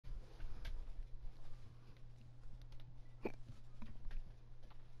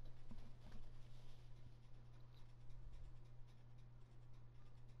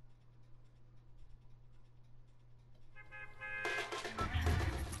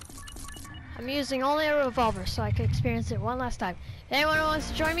I'm using only a revolver so I can experience it one last time. If anyone wants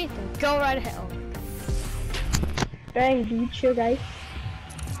to join me, then go right ahead. Dang, dude, chill, guys.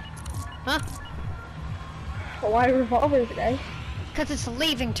 Huh? Why revolvers, guys? Because it's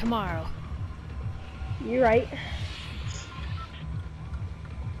leaving tomorrow. You're right.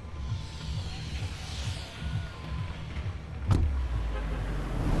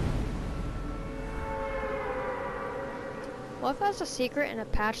 What if that's a secret in a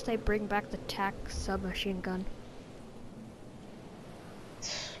patch they bring back the TAC submachine gun?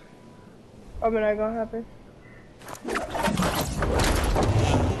 Probably not gonna happen.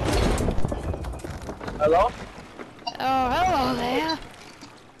 Hello? Oh, hello there.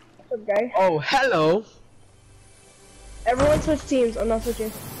 What's up, guy? Oh, hello. Everyone switch teams. I'm not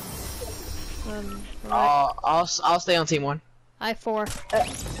switching. Right. I'll stay on team 1. I 4.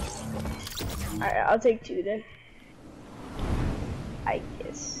 Alright, I'll take 2 then. I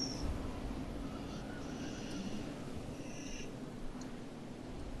guess.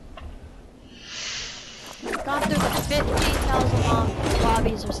 Gone through the 15,000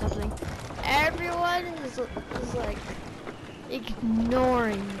 lobbies or something. Everyone is like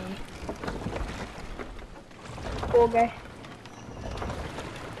ignoring me. Cool guy.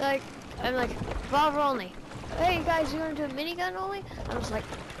 Like, I'm like, revolver only. Hey guys, you wanna do a minigun only? I was like,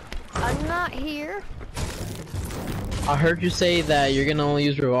 I'm not here. I heard you say that you're gonna only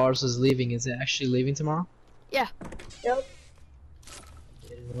use revolvers as leaving. Is it actually leaving tomorrow? Yeah. Yep.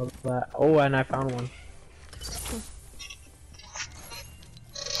 Oh, and I found one.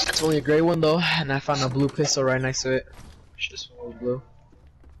 It's only a gray one though, and I found a blue pistol right next to it. Wish this one was blue.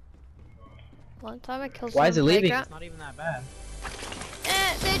 One time I killed Why is it someone leaving? playground. It's not even that bad.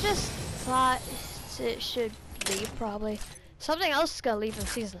 They just thought it should leave probably. Something else is gonna leave in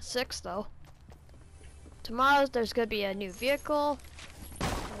season 6 though. Tomorrow there's gonna be a new vehicle.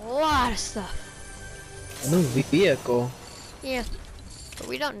 A lot of stuff. A new vehicle? Yeah. But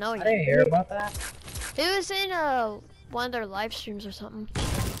we don't know I yet. didn't hear about that. It was in one of their live streams or something.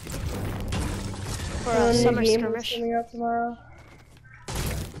 For A a new summer game skirmish. coming out tomorrow.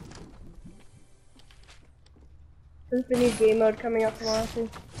 There's a new game mode coming out tomorrow too.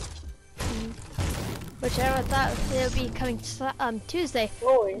 Which I thought it would be coming Tuesday.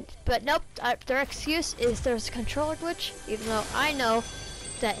 Holy. But nope, their excuse is there's a controller glitch, even though I know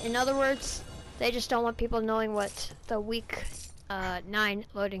that, in other words, they just don't want people knowing what the week 9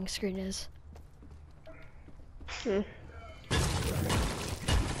 loading screen is.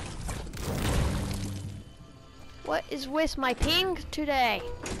 What is with my ping today?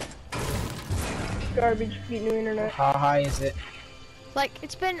 Garbage feet new internet. How high is it? Like,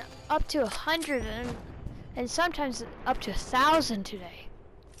 it's been up to 100 and sometimes up to 1,000 today.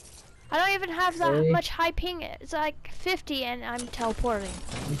 I don't even have that Really? much high ping. It's like 50 and I'm teleporting.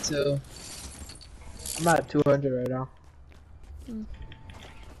 Me too. I'm at 200 right now. Mm.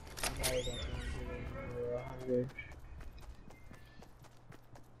 I'm not even 200 or 100.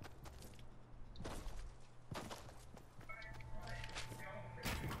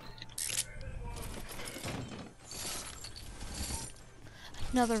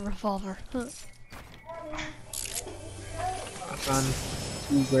 Another revolver. I found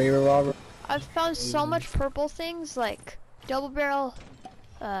 2 gray revolvers. I've found so much purple things like double barrel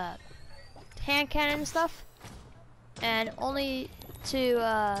hand cannon and stuff, and only 2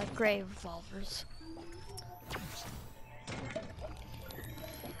 gray revolvers.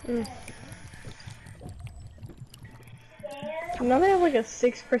 Now they have like a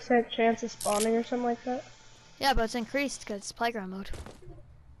 6% chance of spawning or something like that. Yeah, but it's increased because it's playground mode.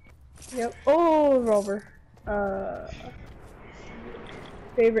 Yep. Oh, revolver.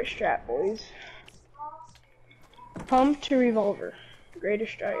 Favorite strat, boys. Pump to revolver.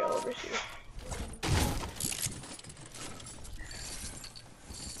 Greatest strat you'll ever see.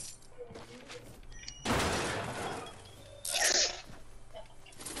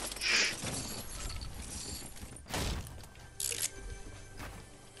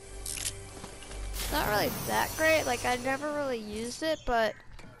 Not really that great. Like, I never really used it, but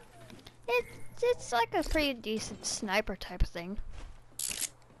it's like a pretty decent sniper type of thing.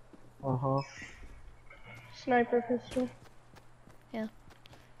 Sniper pistol. Yeah.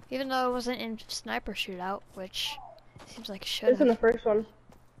 Even though it wasn't in sniper shootout, which seems like it should It's in the have. first one.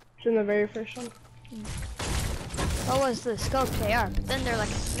 It's in the very first one. What was the scoped AR? But then they're like,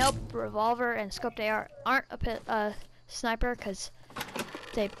 nope, revolver and scoped AR aren't a sniper because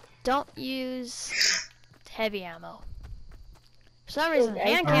they don't use heavy ammo. For some reason,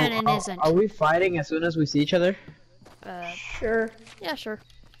 Okay. hand cannon isn't. Are we fighting as soon as we see each other? Sure. Yeah, sure.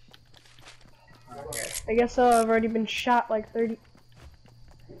 I guess I've already been shot like 30.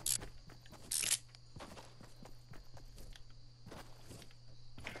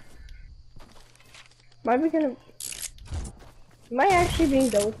 I gonna? Am I actually being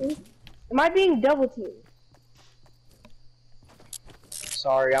double teamed? Am I being double teamed?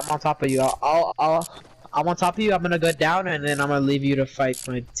 Sorry, I'm on top of you. I'm on top of you. I'm gonna go down, and then I'm gonna leave you to fight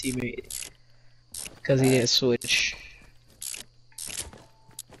my teammate because he didn't switch.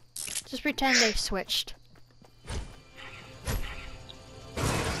 Just pretend they switched.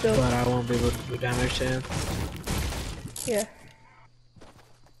 Still. But I won't be able to do damage to him. Yeah.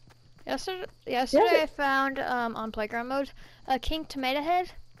 Yesterday I found on playground mode a King Tomato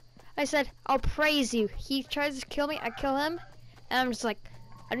Head. I said, I'll praise you. He tries to kill me, I kill him, and I'm just like,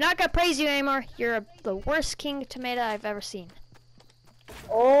 I'm not gonna praise you anymore. You're the worst King Tomato I've ever seen.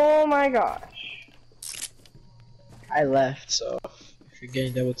 Oh my gosh. I left, so if you're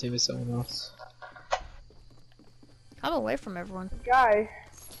getting double teamed with someone else. I'm away from everyone. Guy.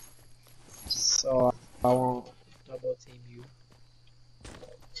 So I won't double team you.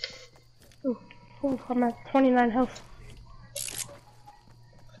 Ooh, I'm at 29 health.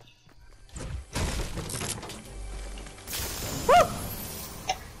 Woo!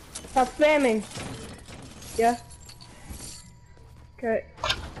 Stop spamming. Yeah. Okay.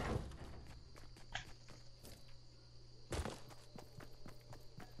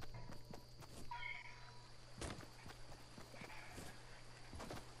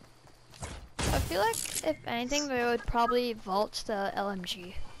 I feel like, if anything, they would probably vault the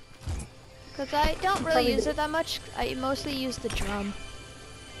LMG. Because I don't really use it that much. I mostly use the drum.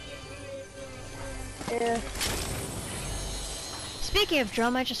 Yeah. Speaking of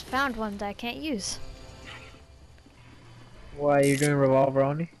drum, I just found one that I can't use. Why, you're doing revolver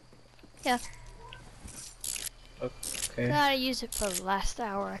only? Yeah. Okay. Thought I use it for the last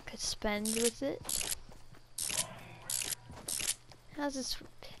hour I could spend with it. How's this?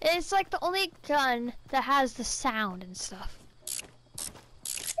 It's like the only gun that has the sound and stuff.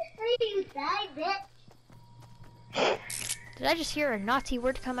 Did I just hear a Nazi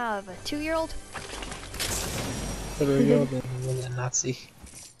word come out of a 2-year-old? 3-year-old was a Nazi.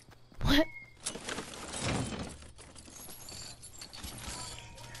 What?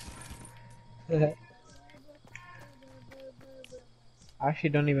 I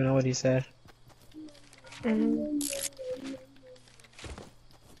actually don't even know what he said.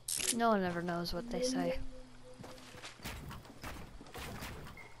 No one ever knows what they say.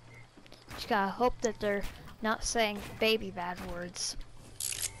 Just gotta hope that they're not saying baby bad words.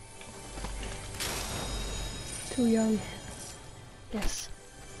 Too young. Yes.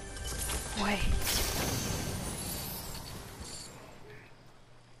 Wait.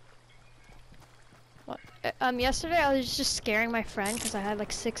 What? Yesterday I was just scaring my friend because I had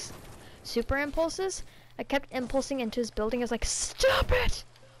like 6 super impulses. I kept impulsing into his building. I was like, stop it!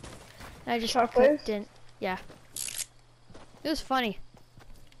 And I just couldn't. Yeah. It was funny.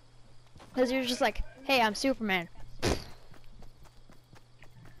 Because you're just like, hey, I'm Superman.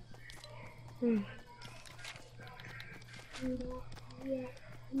 Did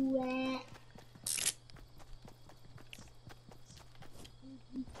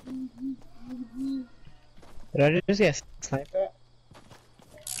I just get sniped at?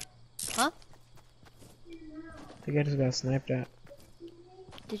 Huh? I think I just got sniped at.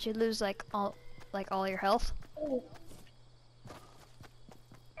 Did you lose like all your health?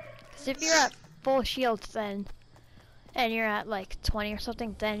 Because if you're at full shields then, and you're at like 20 or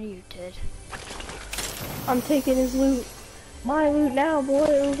something, then you did. I'm taking his loot. My loot now, boy.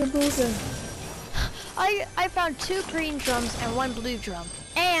 Ooga booga. I found 2 green drums and 1 blue drum,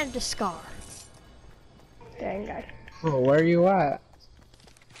 and a scar. Dang guy. Oh, where are you at?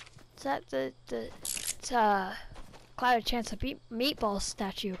 Is that the Clouded Chance of Meatball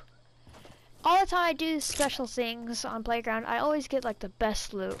statue? All the time I do special things on Playground, I always get like the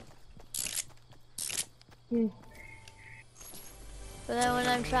best loot. But then when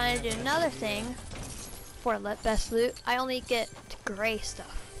I'm trying to do another thing for best loot, I only get gray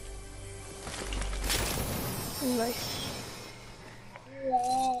stuff. Nice.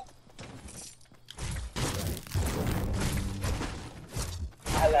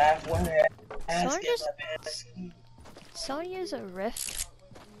 I laugh when Someone use a rift?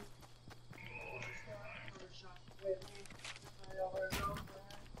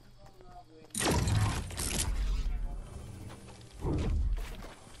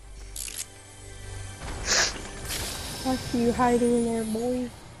 I see you hiding in there, boy.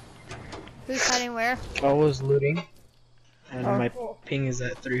 Who's hiding where? I was looting, and Oh, my cool. ping is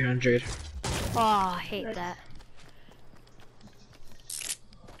at 300. Oh, I hate that.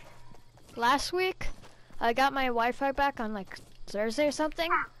 Last week, I got my Wi-Fi back on like Thursday or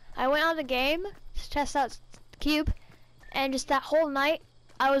something. I went on the game to test out Cube, and just that whole night,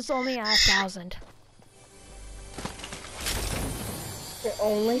 I was only at 1,000.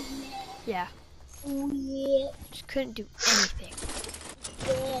 Only? Yeah. Just couldn't do anything.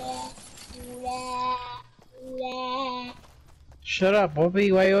 Shut up,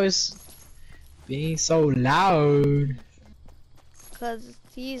 Bobby. Why you always being so loud? Cause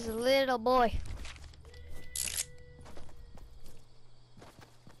he's a little boy.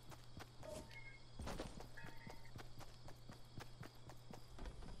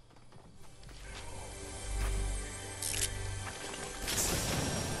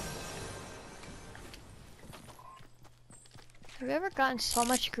 Have you ever gotten so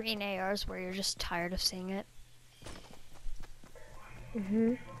much green ARs where you're just tired of seeing it?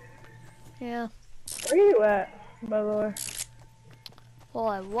 Mhm. Yeah. Where are you at, by the way? Well,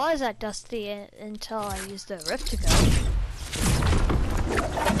 I was at Dusty until I used the Rift to go.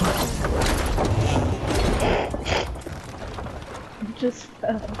 You just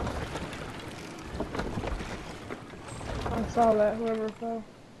fell. I saw that, whoever fell.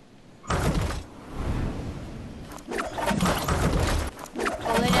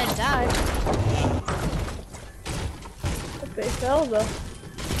 Well, they didn't die. If they fell though.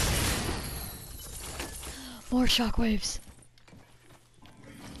 More shockwaves.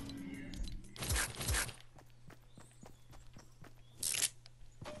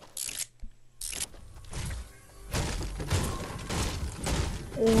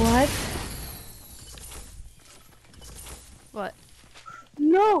 What? What?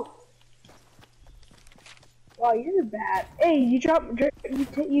 No! Wow, you're bad. Hey, you dropped,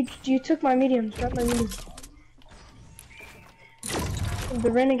 you took my mediums, drop my mediums. The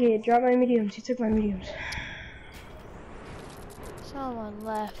renegade, drop my mediums, you took my mediums. Someone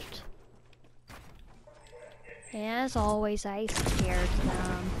left. And as always, I scared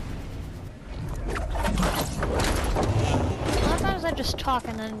them. Sometimes I just talk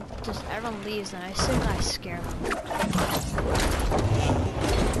and then just everyone leaves and I assume I scare them.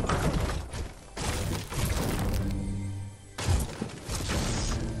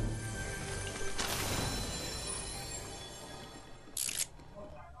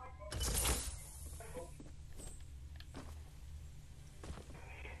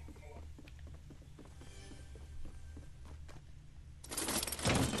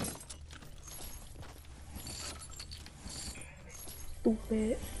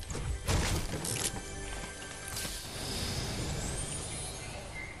 Stupid.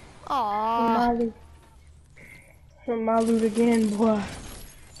 Aww. From my loot again, boy.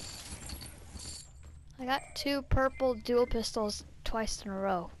 I got 2 purple dual pistols twice in a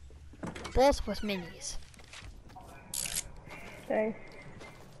row. Both with minis. Okay.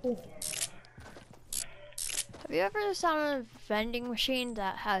 Have you ever seen a vending machine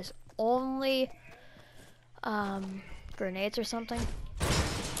that has only grenades or something?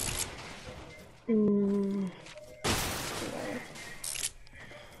 Mm.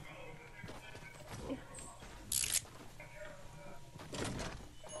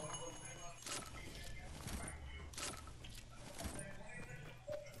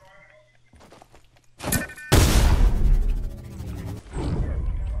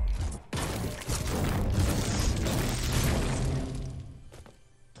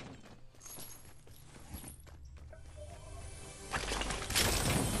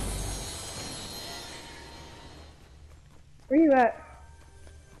 Where you at?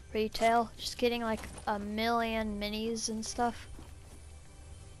 Retail, just getting like 1,000,000 minis and stuff.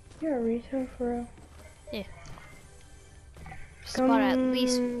 You're a retail for real? Just bought at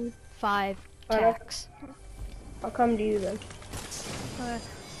least 5 tacks. I'll come to you then.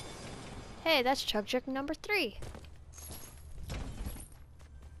 Hey, that's Chug Jug number 3.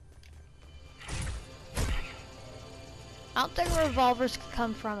 I don't think revolvers could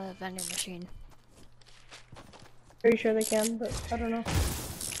come from a vending machine. Pretty sure they can, but I don't know.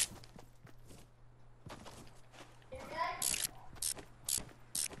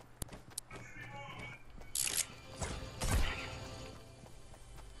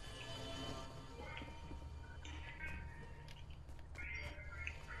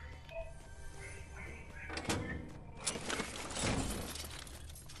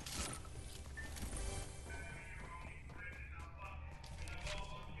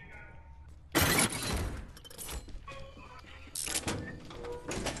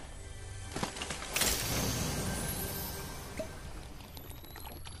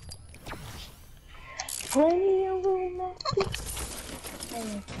 Plenty of room.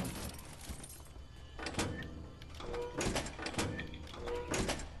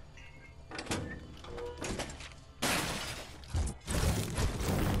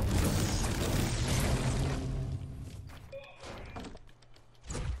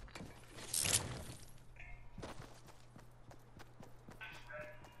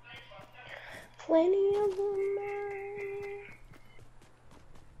 plenty of them.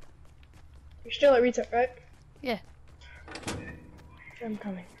 You're still at retail, right? Yeah. I'm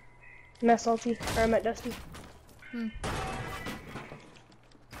coming. I'm at Salty, or I'm at Dusty. Hmm.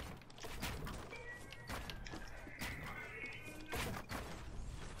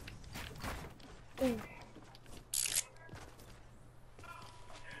 Ooh.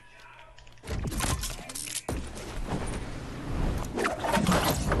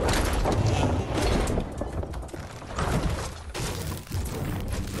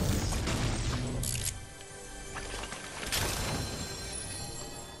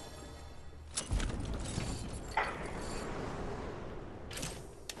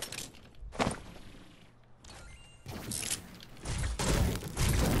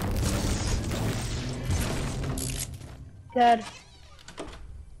 Dead.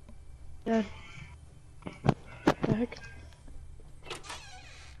 Dead. The heck?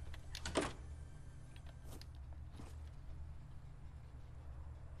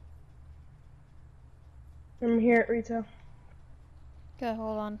 I'm here at retail. Okay,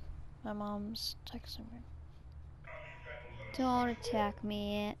 hold on. My mom's texting me. Don't attack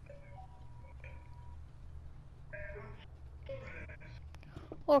me.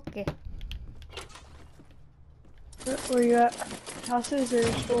 Okay. Where you at? Houses or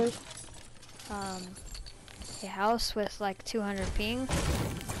stores? A house with like 200 ping.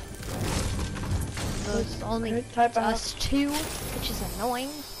 Those only Good type of us two, which is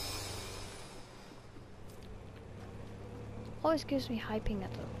annoying. Always gives me high ping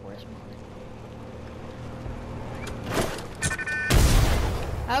at the worst moment.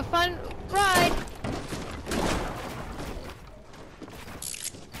 Have fun, ride!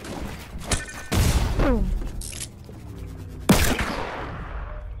 Boom.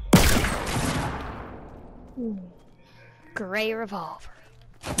 Gray revolver.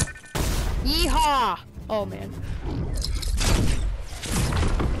 Yeehaw! Oh man.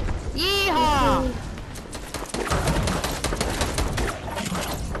 Yeehaw!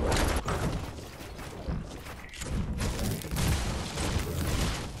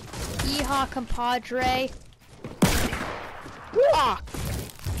 Yeehaw, compadre. Ah!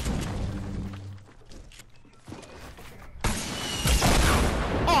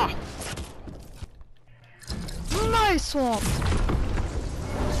 Ah! Nice one!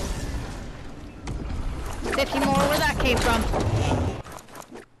 50 more, where that came from.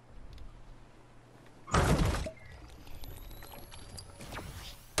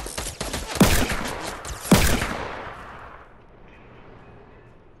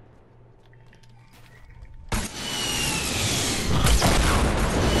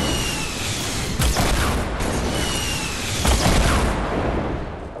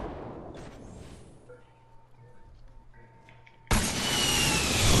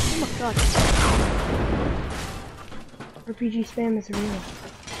 Oh my god. RPG spam is real.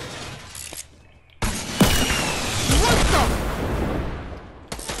 What the?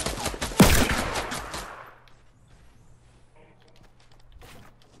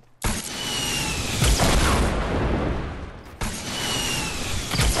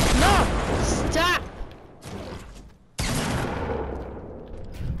 No! Stop!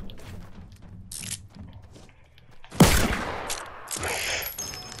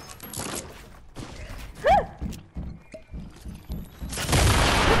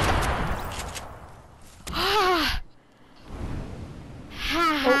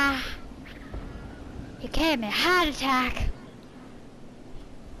 You gave me a heart attack.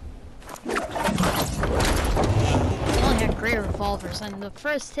 I only had great revolvers, and the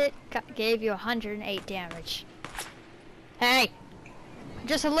first hit gave you 108 damage. Hey, I'm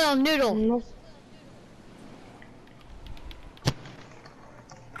just a little noodle.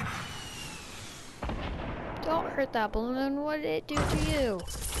 Don't hurt that balloon. What did it do to you?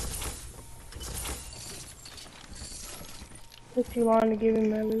 Took too long to give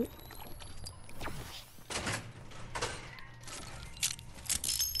him my loot.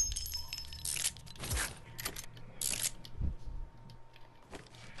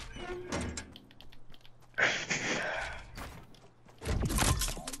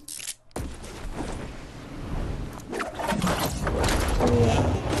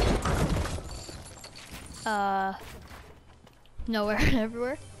 Nowhere and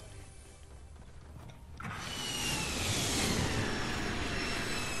everywhere.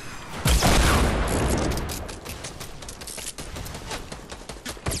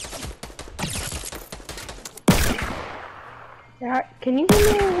 Yeah, can you give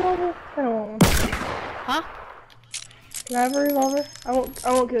me a revolver? I don't want one. Huh? Can I have a revolver? I won't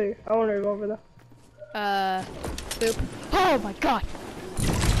kill you. I want a revolver though. Boop. Oh my god!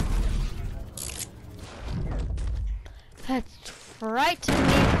 That's frightening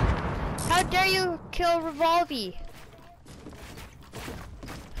me. How dare you kill Revolver?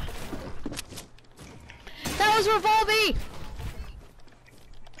 That was Revolver!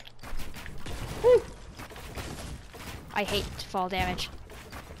 I hate fall damage.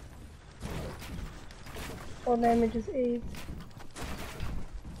 All damage is AIDS.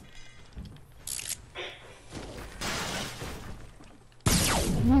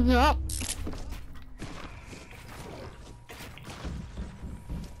 No.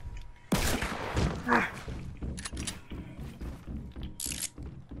 Ah.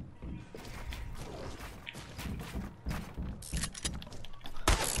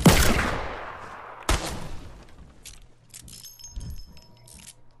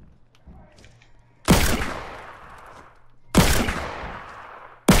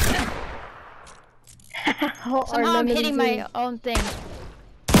 How Somehow I'm hitting my own thing.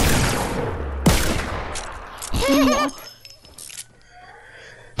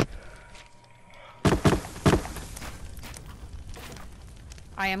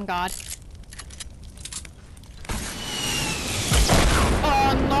 I am God.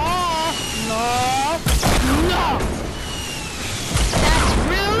 Oh no! No! No! That's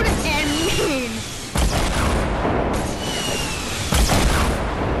rude and mean!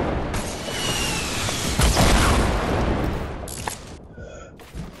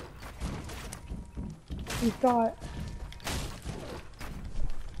 You thought.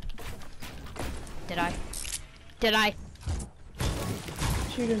 Did I? Did I?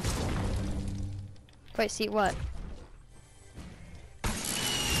 Shoot him. Wait, see what?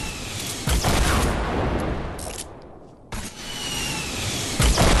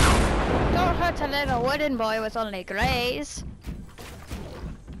 Don't hurt a little wooden boy with only grays.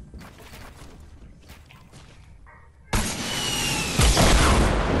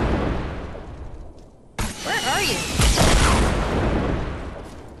 Where are you?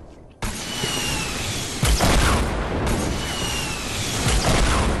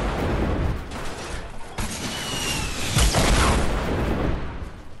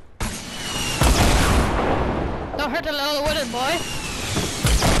 Don't hurt a little wooden boy.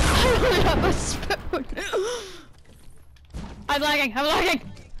 I don't have a spoon. I'm lagging. I'm lagging.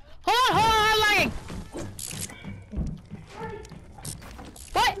 Hold on. I'm lagging.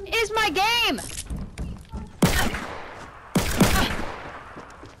 What is my game?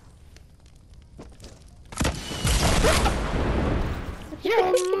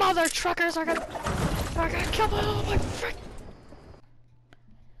 You mother truckers are gonna kill my little boy. Frick.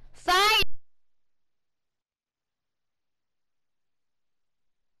 Fight!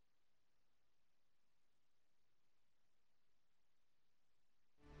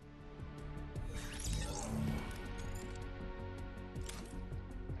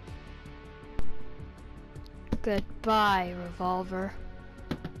 Goodbye, Revolver.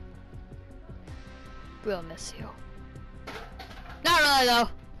 We'll miss you. Not really though.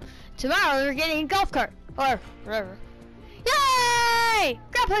 Tomorrow we're getting a golf cart or whatever. Yay!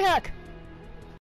 Grappling hook.